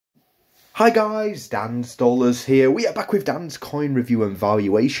Hi guys, Dan's Dollars here. We are back with Dan's coin review and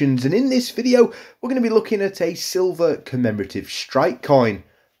valuations, and in this video we're going to be looking at a silver commemorative strike coin.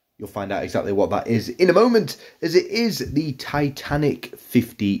 You'll find out exactly what that is in a moment, as it is the TITANIC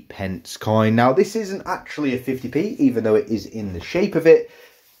 50 pence coin. Now this isn't actually a 50p, even though it is in the shape of it,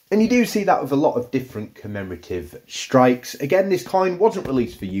 and you do see that with a lot of different commemorative strikes. Again, this coin wasn't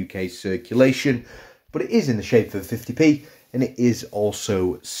released for UK circulation, but it is in the shape of a 50p. And it is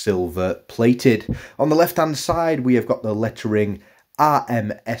also silver plated. On the left hand side we have got the lettering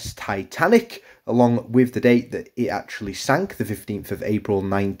RMS Titanic, along with the date that it actually sank, the 15th of April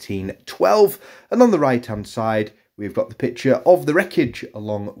 1912. And on the right hand side we've got the picture of the wreckage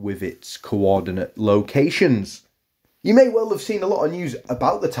along with its coordinate locations. You may well have seen a lot of news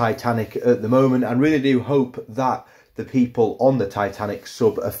about the Titanic at the moment, and really do hope that the people on the Titanic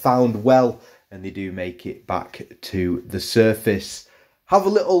sub are found well and they do make it back to the surface. Have a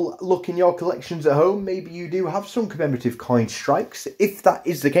little look in your collections at home. Maybe you do have some commemorative coin strikes. If that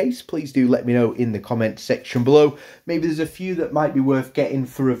is the case, please do let me know in the comment section below. Maybe there's a few that might be worth getting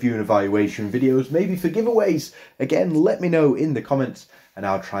for review and evaluation videos, maybe for giveaways. Again, let me know in the comments and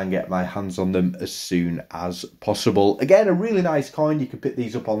I'll try and get my hands on them as soon as possible. Again, a really nice coin. You can pick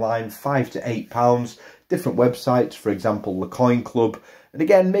these up online, £5 to £8. Different websites, for example, the Coin Club. And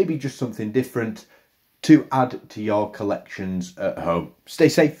again, maybe just something different to add to your collections at home. Stay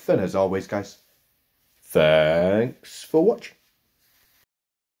safe, and as always, guys, thanks for watching.